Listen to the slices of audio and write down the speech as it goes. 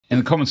In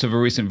the comments of a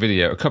recent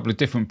video, a couple of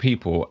different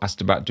people asked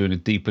about doing a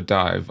deeper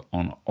dive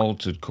on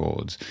altered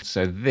chords.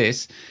 So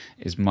this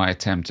is my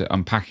attempt at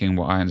unpacking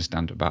what I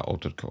understand about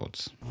altered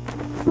chords.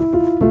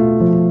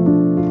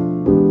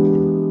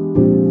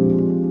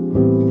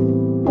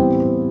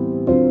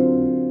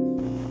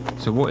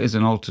 So what is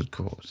an altered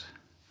chord?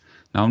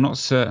 Now, I'm not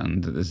certain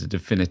that there's a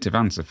definitive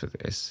answer for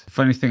this. The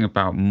funny thing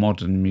about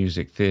modern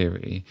music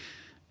theory,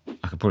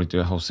 I could probably do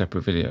a whole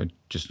separate video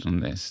just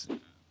on this.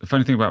 The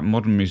funny thing about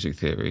modern music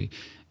theory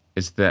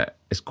is that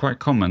it's quite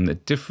common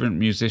that different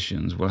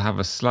musicians will have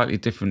a slightly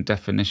different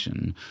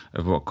definition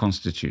of what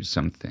constitutes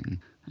something.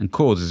 And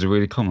chords is a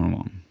really common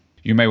one.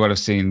 You may well have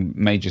seen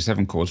major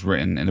 7 chords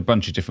written in a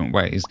bunch of different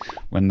ways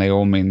when they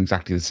all mean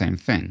exactly the same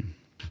thing.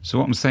 So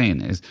what I'm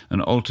saying is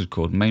an altered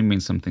chord may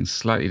mean something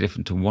slightly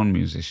different to one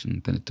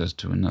musician than it does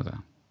to another.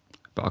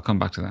 But I'll come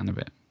back to that in a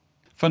bit.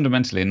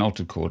 Fundamentally, an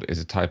altered chord is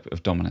a type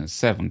of dominant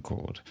 7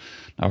 chord.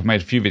 Now, I've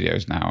made a few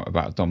videos now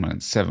about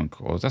dominant 7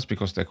 chords. That's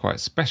because they're quite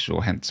special,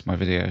 hence my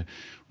video,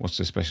 what's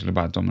so special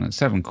about dominant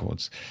 7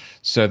 chords.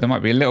 So there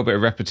might be a little bit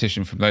of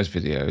repetition from those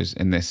videos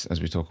in this as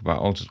we talk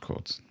about altered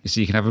chords. You see,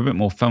 you can have a bit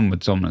more fun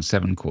with dominant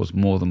 7 chords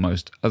more than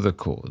most other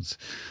chords.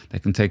 They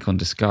can take on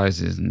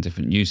disguises and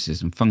different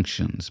uses and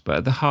functions, but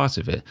at the heart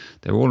of it,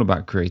 they're all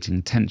about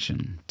creating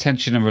tension.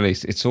 Tension and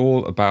release. It's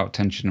all about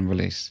tension and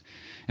release.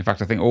 In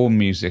fact, I think all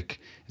music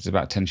is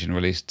about tension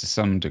release to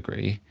some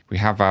degree. We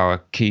have our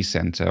key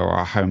center or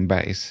our home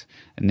base,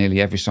 and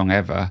nearly every song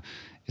ever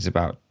is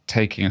about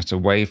taking us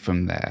away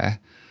from there,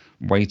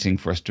 waiting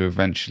for us to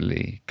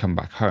eventually come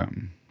back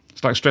home.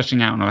 It's like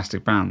stretching out an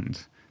elastic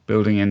band,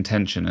 building in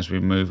tension as we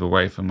move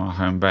away from our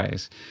home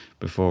base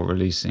before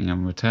releasing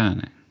and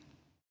returning.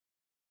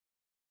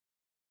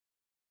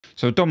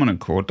 So a dominant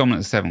chord,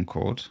 dominant 7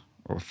 chord,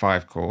 or a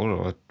 5 chord,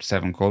 or a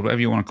 7 chord,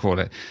 whatever you want to call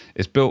it,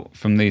 is built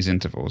from these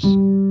intervals.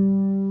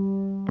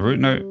 A root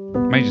note,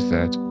 major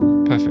 3rd,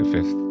 perfect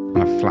 5th,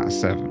 and a flat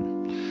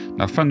 7.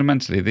 Now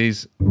fundamentally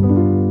these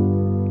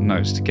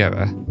notes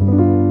together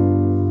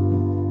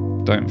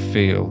don't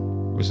feel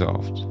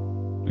resolved.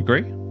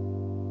 Agree?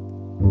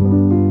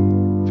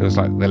 Feels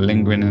like they're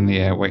lingering in the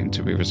air waiting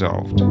to be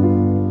resolved.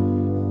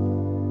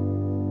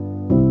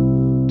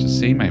 To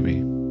C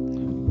maybe.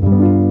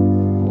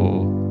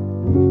 Or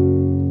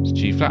to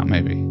G flat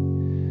maybe.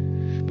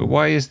 But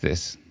why is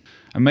this?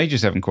 A major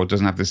 7 chord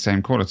doesn't have the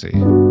same quality.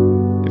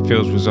 It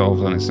feels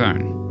resolved on its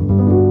own.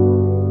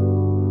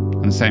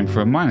 And the same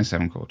for a minor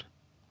 7 chord.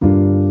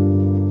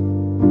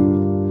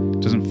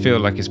 It doesn't feel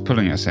like it's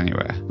pulling us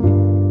anywhere.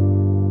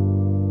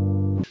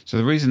 So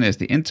the reason is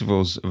the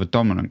intervals of a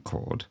dominant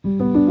chord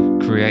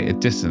create a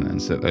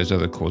dissonance that those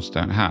other chords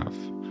don't have.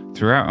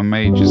 Throughout a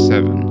major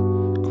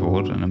 7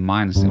 chord and a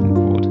minor 7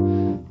 chord,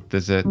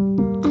 there's a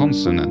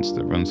consonance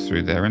that runs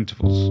through their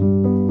intervals.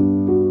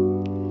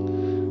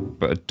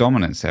 But a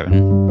dominant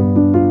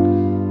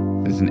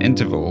 7, there's an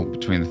interval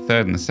between the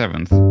 3rd and the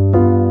 7th,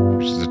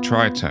 which is a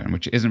tritone,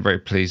 which isn't very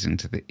pleasing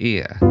to the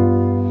ear,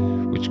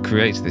 which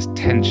creates this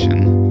tension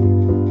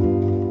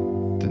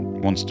that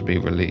wants to be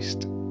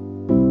released.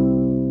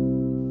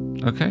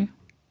 Okay?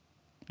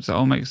 Does that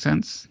all make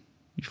sense?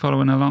 You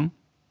following along?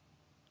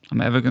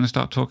 Am I ever going to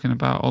start talking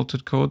about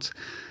altered chords?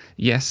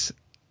 Yes,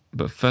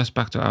 but first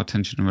back to our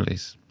tension and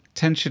release.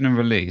 Tension and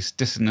release,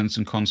 dissonance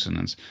and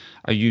consonance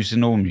are used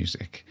in all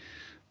music,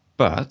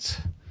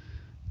 but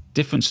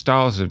different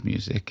styles of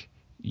music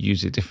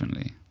use it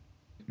differently.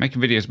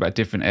 Making videos about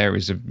different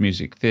areas of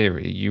music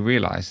theory, you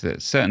realize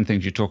that certain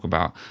things you talk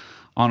about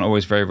aren't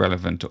always very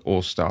relevant to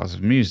all styles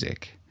of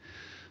music.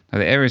 Now,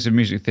 the areas of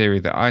music theory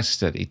that I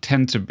study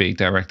tend to be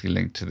directly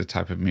linked to the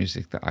type of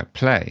music that I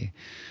play,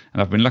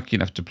 and I've been lucky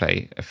enough to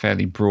play a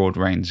fairly broad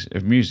range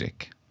of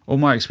music. All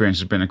my experience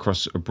has been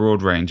across a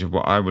broad range of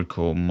what I would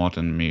call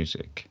modern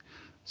music.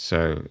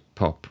 So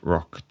pop,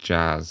 rock,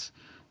 jazz,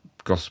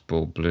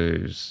 gospel,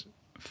 blues,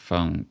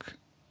 funk,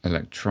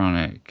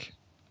 electronic,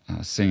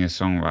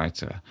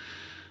 singer-songwriter.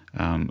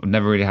 I've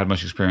never really had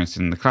much experience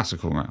in the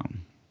classical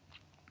realm.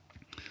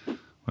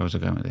 Where was I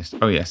going with this?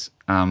 Oh yes,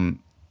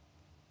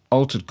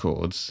 altered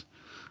chords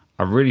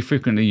are really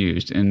frequently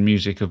used in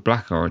music of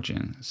black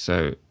origin.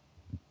 So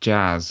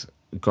jazz,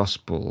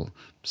 gospel,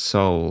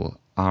 soul,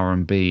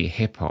 R&B,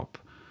 hip-hop.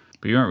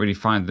 But you won't really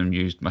find them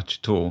used much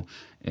at all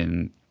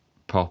in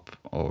pop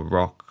or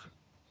rock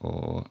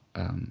or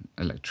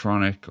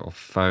electronic or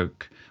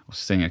folk or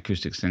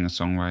acoustic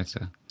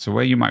singer-songwriter. So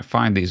where you might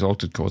find these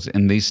altered chords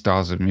in these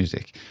styles of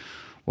music,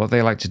 what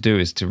they like to do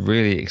is to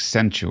really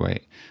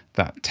accentuate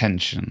that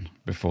tension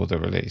before the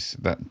release,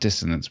 that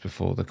dissonance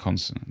before the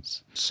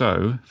consonance.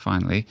 So,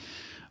 finally,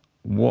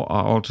 what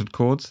are altered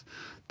chords?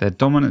 They're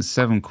dominant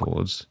 7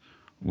 chords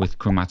with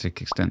chromatic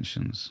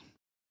extensions.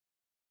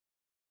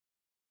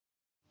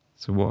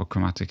 So what are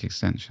chromatic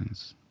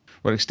extensions?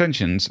 Well,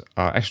 extensions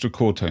are extra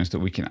chord tones that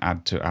we can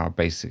add to our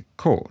basic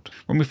chord.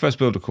 When we first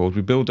build a chord,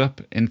 we build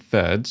up in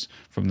thirds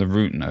from the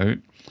root note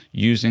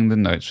using the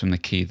notes from the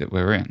key that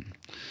we're in.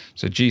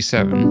 So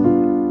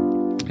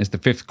G7 is the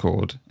 5th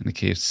chord in the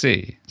key of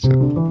C. So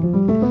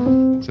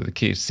the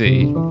key of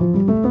C,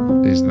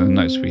 the these are the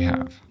notes we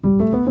have.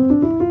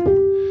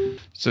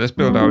 So let's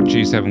build our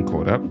G7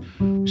 chord up.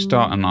 We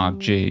start on our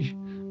G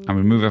and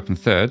we move up in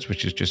thirds,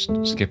 which is just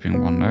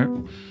skipping one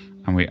note,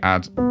 and we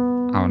add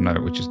our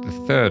note, which is the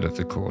third of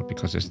the chord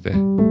because it's the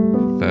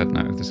third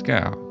note of the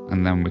scale.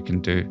 And then we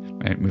can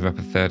move up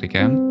a third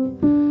again,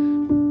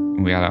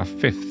 and we add our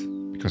fifth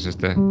because it's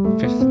the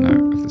fifth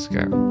note of the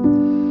scale.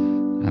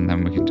 And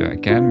then we can do it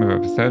again, move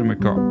up a third, and we've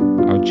got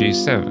our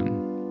G7.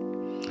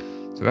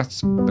 So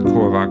that's the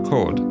core of our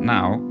chord.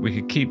 Now we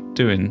could keep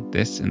doing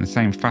this in the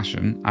same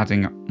fashion,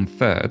 adding on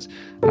thirds,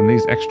 and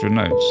these extra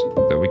notes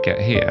that we get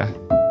here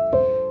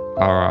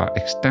are our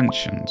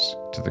extensions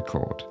to the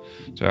chord.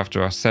 So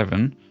after our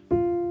 7,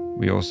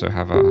 we also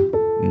have our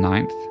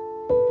 9th,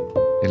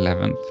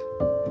 11th,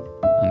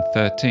 and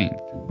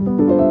 13th.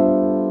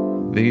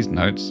 These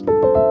notes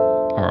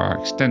are our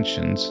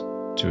extensions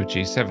to a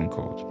G7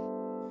 chord.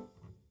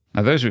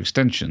 Now those are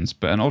extensions,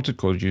 but an altered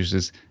chord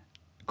uses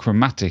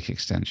chromatic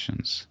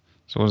extensions.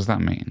 So what does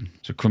that mean?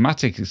 So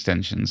chromatic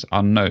extensions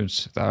are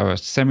notes that are a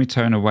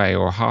semitone away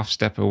or a half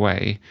step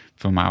away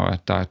from our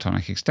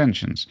diatonic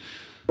extensions.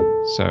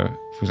 So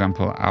for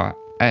example, our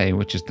A,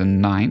 which is the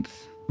 9th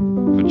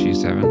of a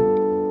G7,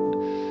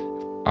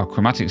 our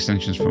chromatic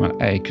extensions from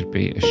an A could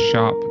be a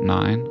sharp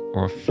 9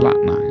 or a flat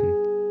 9.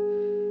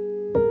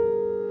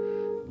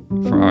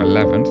 For our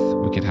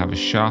 11th, we could have a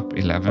sharp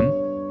 11,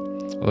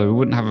 although we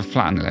wouldn't have a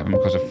flat 11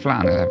 because a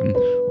flat 11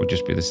 would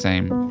just be the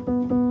same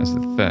as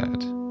the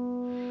third.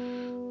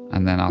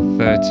 And then our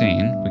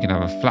 13, we could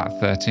have a flat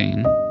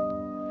 13,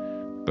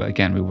 but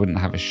again we wouldn't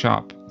have a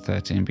sharp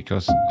 13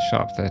 because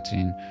sharp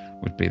 13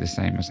 would be the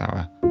same as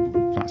our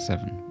flat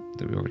 7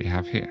 that we already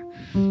have here.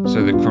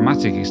 So the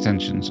chromatic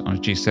extensions on a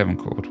G7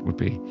 chord would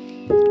be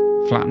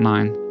flat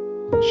 9,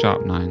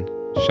 sharp 9,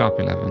 sharp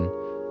 11,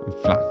 and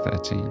flat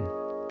 13.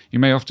 You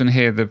may often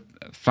hear the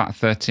flat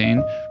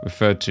 13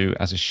 referred to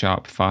as a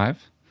sharp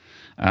 5.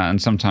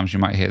 And sometimes you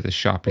might hear the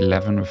sharp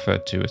 11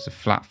 referred to as a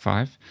flat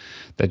 5.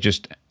 They're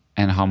just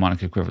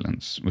enharmonic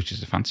equivalents, which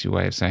is a fancy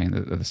way of saying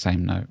that they're the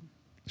same note.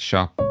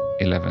 Sharp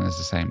 11 is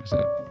the same as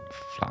a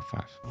flat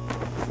 5.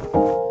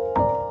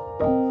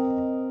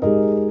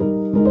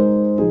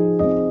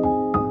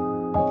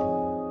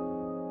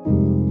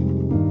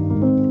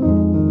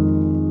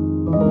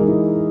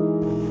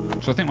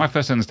 So I think my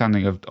first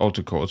understanding of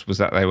altered chords was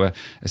that they were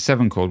a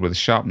 7 chord with a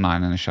sharp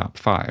 9 and a sharp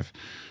 5,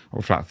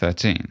 or flat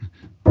 13.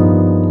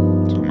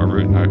 So I've got my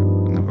root note,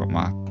 and then I've got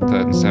my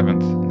 3rd and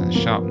 7th, and then a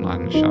sharp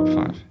 9 and a sharp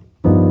 5.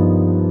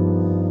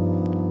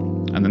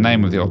 And the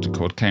name of the altered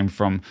chord came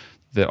from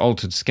the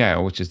altered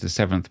scale, which is the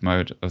 7th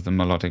mode of the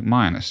melodic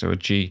minor. So a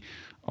G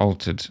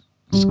altered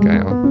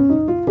scale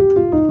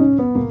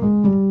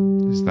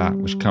is that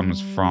which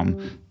comes from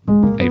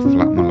a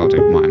flat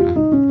melodic minor.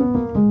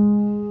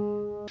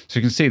 So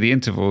you can see the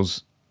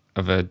intervals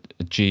of a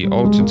G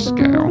altered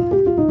scale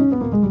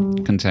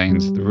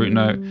contains the root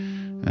note,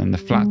 and then the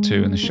flat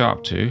 2 and the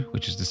sharp 2,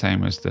 which is the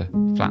same as the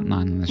flat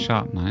 9 and the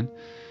sharp 9, and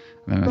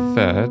then a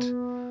third,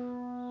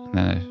 and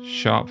then a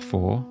sharp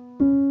 4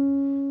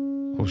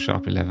 or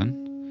sharp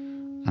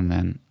 11, and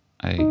then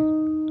a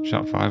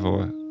sharp 5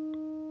 or a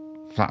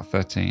flat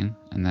 13,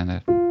 and then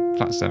a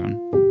flat 7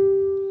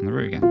 and the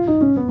root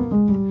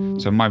again.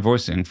 So my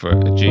voicing for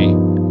a G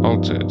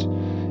altered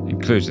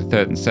includes the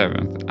 3rd and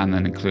 7th, and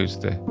then includes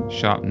the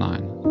sharp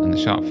 9 and the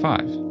sharp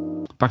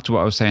 5. Back to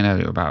what I was saying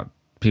earlier about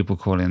people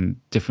calling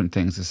different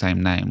things the same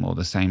name or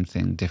the same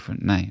thing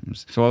different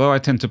names. So although I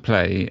tend to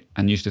play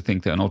and used to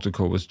think that an altered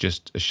chord was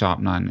just a sharp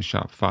 9 and a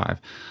sharp 5, I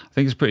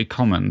think it's pretty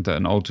common that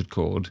an altered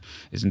chord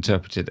is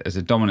interpreted as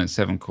a dominant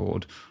 7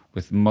 chord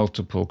with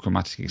multiple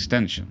chromatic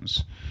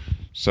extensions.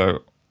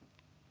 So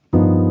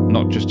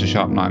not just a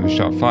sharp 9 and a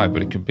sharp 5,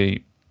 but it could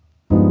be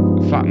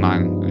a flat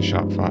 9 and a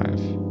sharp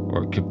 5,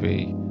 or it could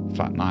be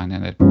flat 9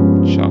 and a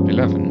sharp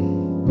 11.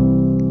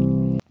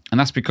 And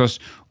that's because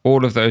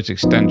all of those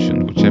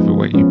extensions, whichever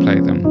way you play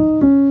them,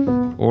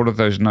 all of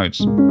those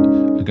notes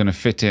are going to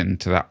fit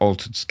into that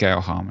altered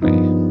scale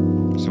harmony.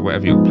 So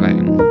whatever you're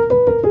playing.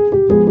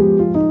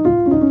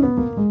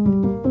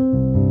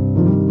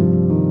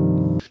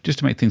 Just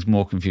to make things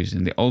more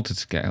confusing, the altered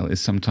scale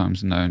is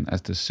sometimes known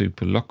as the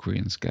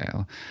Superlocrian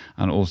scale,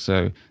 and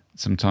also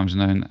sometimes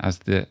known as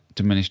the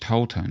diminished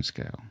whole tone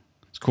scale.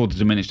 It's called the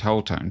diminished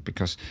whole tone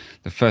because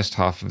the first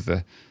half of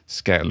the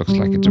scale looks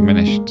like a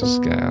diminished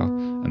scale,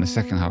 and the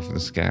second half of the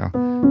scale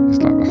is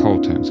like the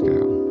whole tone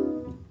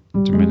scale.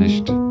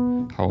 Diminished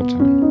whole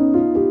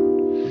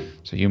tone.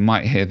 So you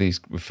might hear these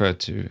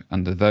referred to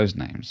under those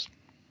names.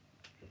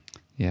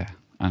 Yeah,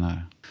 I know.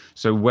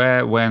 So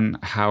where, when,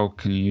 how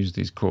can you use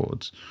these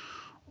chords?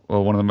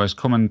 Well, one of the most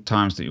common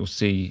times that you'll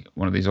see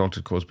one of these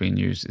altered chords being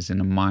used is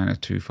in a minor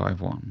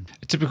 2-5-1.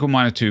 A typical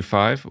minor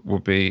 2-5 will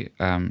be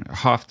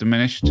half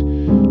diminished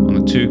on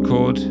the 2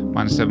 chord,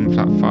 minor 7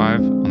 flat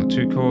 5 on the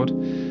 2 chord,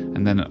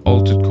 and then an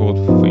altered chord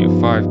for your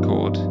 5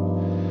 chord,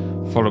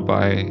 followed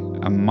by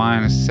a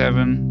minor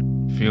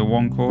 7 for your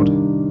 1 chord,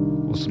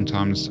 or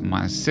sometimes a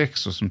minor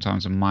 6, or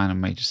sometimes a minor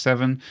major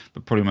 7,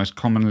 but probably most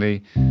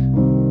commonly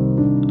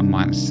a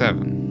minor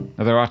 7.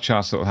 Now there are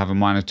charts that will have a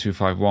minor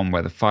 2-5-1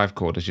 where the 5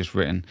 chord is just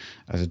written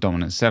as a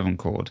dominant 7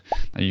 chord.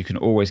 Now you can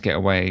always get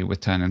away with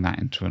turning that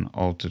into an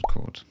altered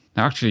chord.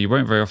 Now actually you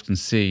won't very often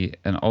see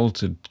an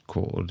altered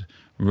chord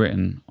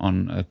written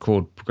on a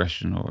chord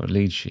progression or a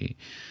lead sheet.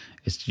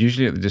 It's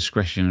usually at the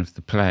discretion of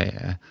the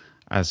player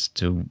as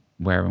to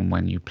where and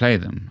when you play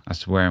them, as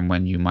to where and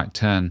when you might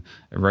turn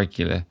a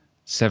regular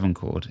 7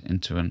 chord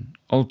into an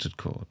altered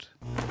chord.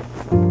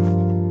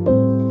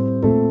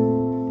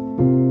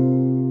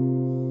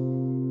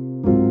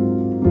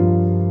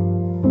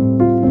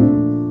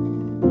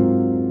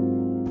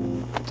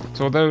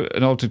 So although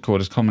an altered chord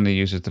is commonly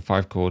used as the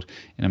 5 chord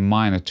in a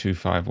minor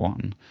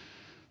 2-5-1,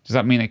 does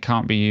that mean it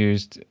can't be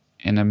used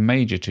in a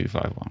major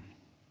 2-5-1?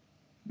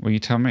 Well, you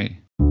tell me.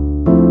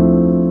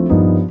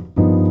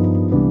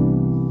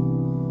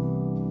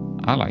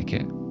 I like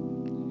it.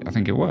 I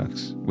think it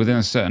works, within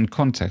a certain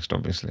context,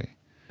 obviously.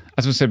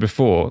 As I said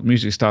before,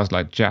 music styles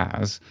like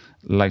jazz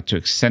like to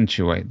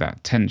accentuate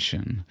that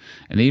tension.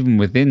 And even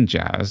within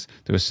jazz,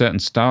 there are certain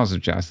styles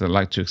of jazz that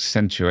like to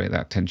accentuate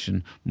that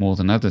tension more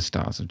than other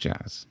styles of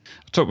jazz.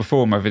 I talked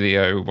before in my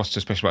video, What's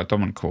So Special About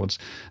Dominant Chords,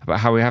 about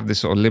how we have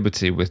this sort of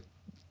liberty with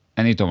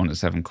any dominant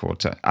 7 chord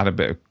to add a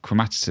bit of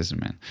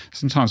chromaticism in.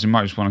 Sometimes you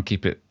might just want to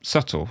keep it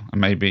subtle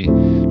and maybe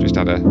just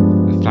add a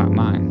flat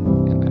 9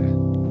 in there,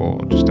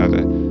 or just add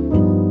a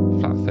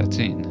flat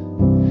 13.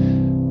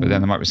 But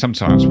then there might be some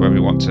times where we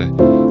want to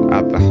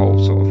add the whole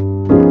sort of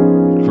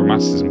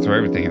chromaticism, throw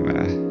everything in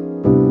there.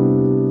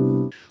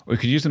 Or you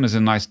could use them as a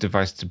nice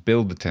device to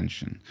build the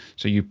tension.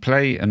 So you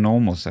play a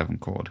normal 7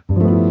 chord,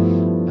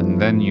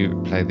 and then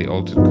you play the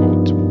altered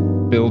chord to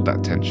build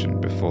that tension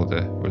before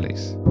the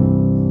release.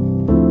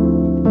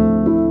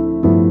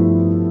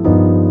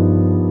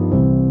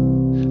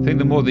 I think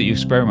the more that you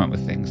experiment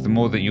with things, the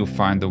more that you'll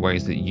find the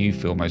ways that you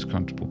feel most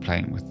comfortable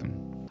playing with them.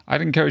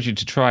 I'd encourage you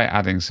to try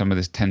adding some of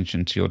this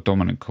tension to your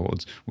dominant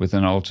chords with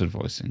an altered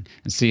voicing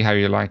and see how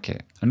you like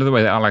it. Another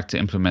way that I like to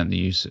implement the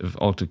use of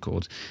altered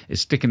chords is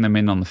sticking them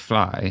in on the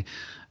fly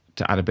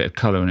to add a bit of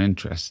colour and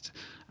interest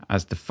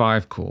as the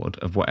 5 chord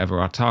of whatever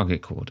our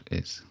target chord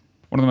is.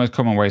 One of the most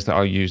common ways that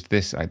I'll use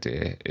this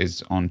idea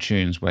is on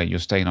tunes where you're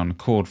staying on a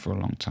chord for a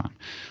long time.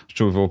 I'm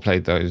sure we've all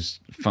played those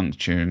funk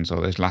tunes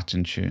or those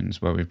Latin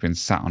tunes where we've been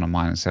sat on a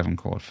minor 7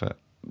 chord for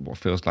what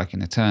feels like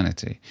an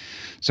eternity.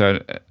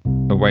 So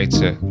a way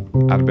to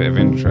add a bit of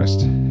interest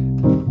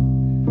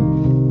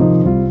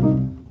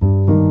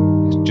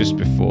is just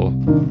before,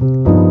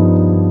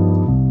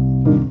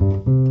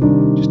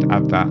 just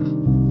add that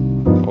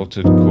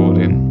altered chord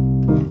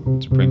in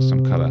to bring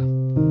some colour.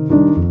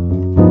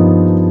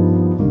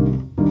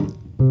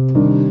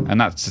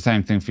 And that's the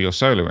same thing for your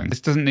soloing.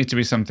 This doesn't need to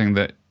be something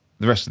that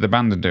the rest of the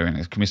band are doing.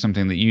 It can be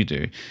something that you do.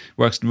 It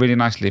works really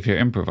nicely if you're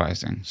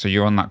improvising. So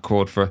you're on that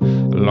chord for a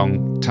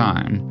long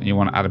time and you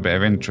want to add a bit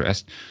of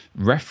interest.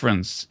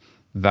 Reference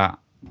that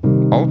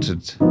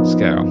altered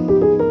scale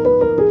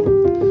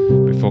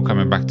before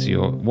coming back to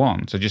your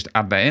 1. So just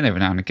add that in every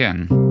now and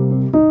again.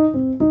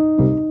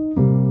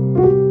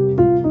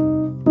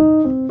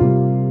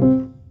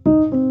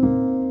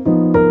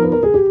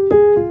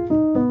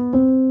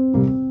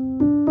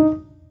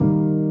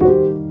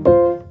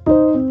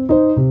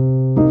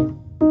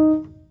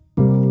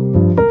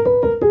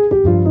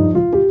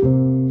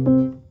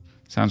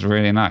 Sounds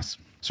really nice.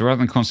 So rather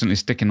than constantly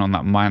sticking on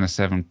that minor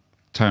 7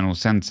 tonal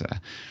center,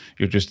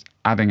 you're just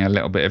adding a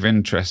little bit of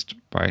interest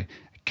by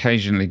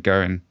occasionally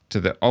going to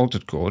the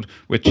altered chord,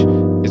 which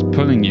is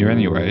pulling you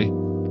anyway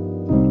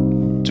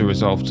to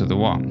resolve to the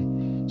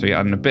 1. So you're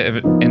adding a bit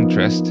of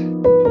interest to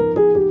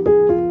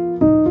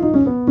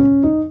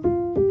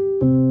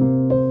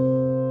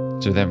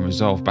then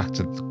resolve back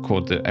to the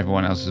chord that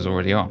everyone else is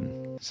already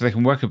on. So they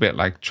can work a bit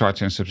like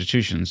tritone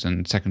substitutions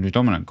and secondary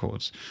dominant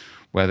chords,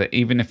 where that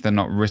even if they're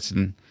not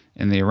written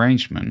in the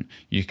arrangement,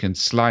 you can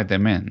slide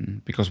them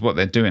in, because what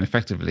they're doing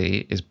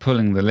effectively is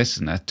pulling the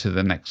listener to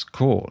the next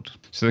chord.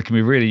 So they can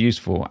be really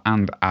useful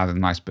and add a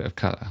nice bit of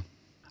colour.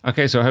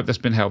 Okay, so I hope that's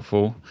been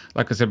helpful.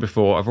 Like I said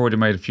before, I've already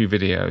made a few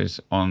videos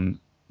on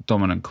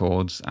dominant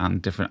chords and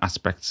different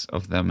aspects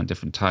of them and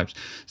different types.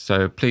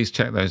 So please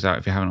check those out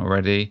if you haven't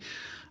already.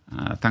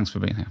 Thanks for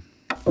being here.